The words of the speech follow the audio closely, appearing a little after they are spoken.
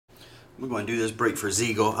We're going to do this break for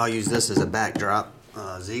Zeagle. I'll use this as a backdrop.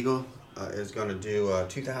 Zeagle is going to do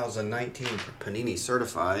 2019 Panini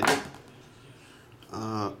certified.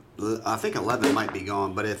 I think 11 might be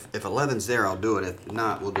gone, but if 11's there, I'll do it. If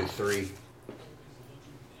not, we'll do 3.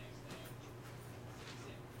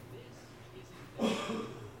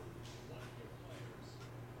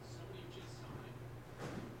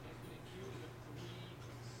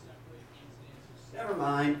 Never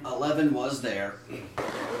mind, 11 was there.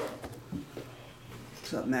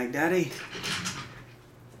 What's up, Mag Daddy?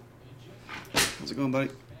 How's it going, buddy?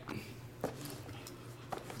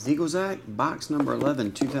 Zeagle Zach, box number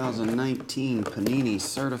 11, 2019 Panini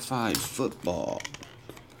Certified Football.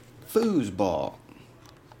 Foosball.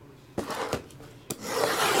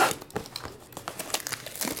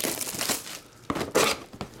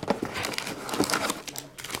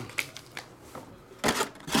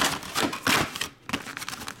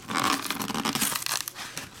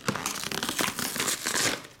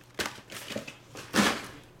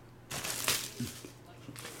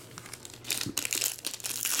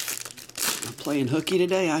 Playing hooky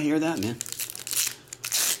today, I hear that, man.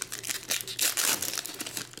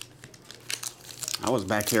 I was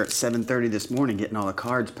back here at 7:30 this morning getting all the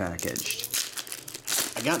cards packaged.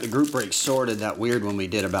 I got the group break sorted that weird when we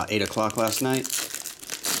did about 8 o'clock last night.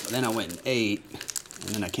 But then I went and ate,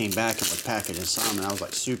 and then I came back and was packaging some, and I was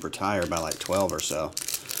like super tired by like 12 or so.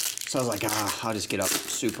 So I was like, I'll just get up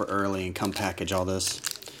super early and come package all this.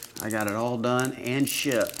 I got it all done and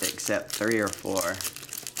shipped except 3 or 4.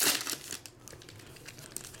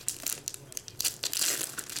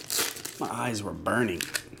 My eyes were burning.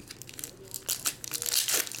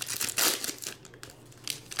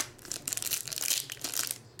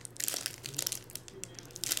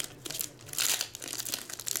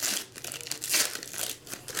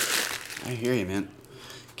 I hear you, man.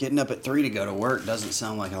 Getting up at 3 to go to work doesn't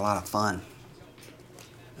sound like a lot of fun.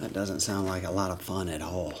 That doesn't sound like a lot of fun at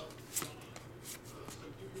all.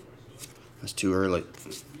 That's too early.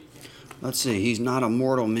 Let's see. He's not a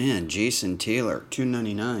mortal man. Jason Taylor,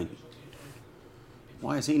 $2.99.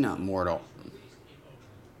 Why is he not mortal?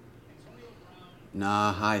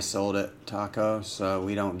 Nah, I sold it, Taco, so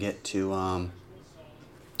we don't get to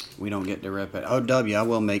rip it. OW, I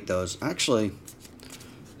will make those. Actually,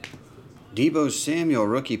 Deebo Samuel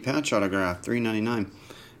rookie patch autograph, $3.99.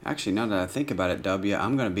 Actually, now that I think about it, W,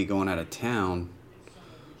 I'm going to be going out of town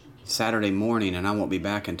Saturday morning, and I won't be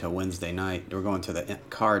back until Wednesday night. We're going to the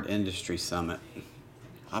Card Industry Summit.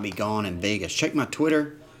 I'll be gone in Vegas. Check my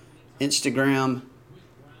Twitter, Instagram,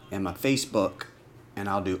 and my Facebook, and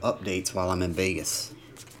I'll do updates while I'm in Vegas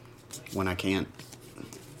when I can.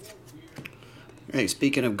 Hey,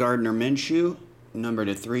 speaking of Gardner Minshew, number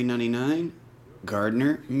to $3.99,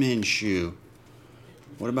 Gardner Minshew.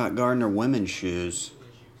 What about Gardner women's shoes?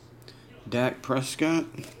 Dak Prescott,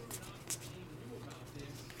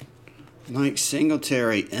 Mike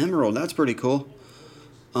Singletary, Emerald. That's pretty cool.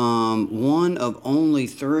 One of only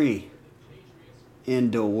 3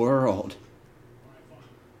 in the world.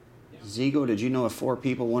 Zeagle, did you know if 4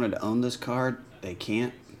 people wanted to own this card, they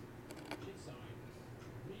can't?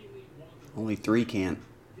 Only 3 can.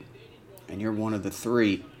 And you're one of the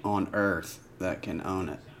 3 on Earth that can own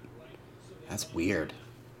it. That's weird.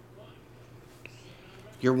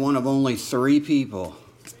 You're one of only 3 people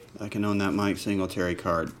that can own that Mike Singletary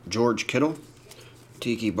card. George Kittle,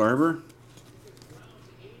 Tiki Barber,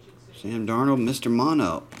 Sam Darnold, Mr.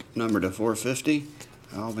 Mono, number to 450,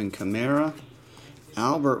 Alvin Kamara,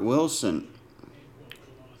 Albert Wilson.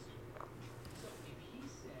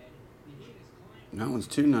 That one's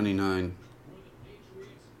 $2.99.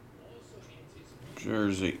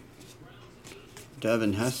 Jersey.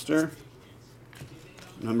 Devin Hester.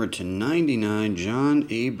 Number to 99, John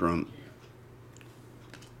Abram.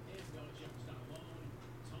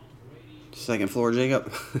 Second floor, Jacob.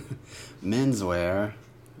 Menswear.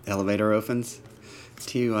 Elevator opens.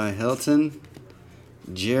 T.Y. Hilton.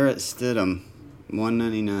 Jarrett Stidham.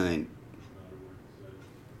 $1.99.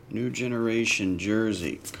 New generation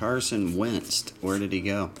jersey. Carson Wentz. Where did he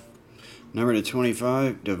go? Number to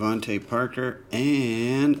 25, Devontae Parker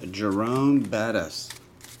and Jerome Bettis.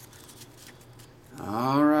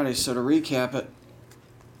 Alrighty, so to recap it,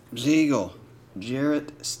 Zeagle,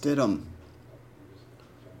 Jarrett Stidham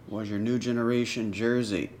was your new generation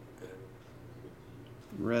jersey.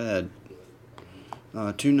 Red.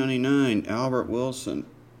 $2.99, Albert Wilson,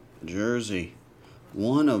 jersey.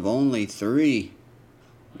 One of only 3.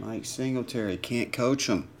 Mike Singletary, can't coach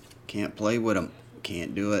him, can't play with him,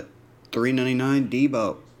 can't do it. $3.99,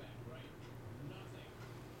 Deebo.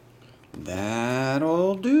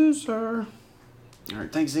 That'll do, sir. All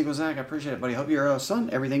right, thanks, Zeagle Zach. I appreciate it, buddy. Hope your son,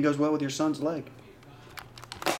 everything goes well with your son's leg.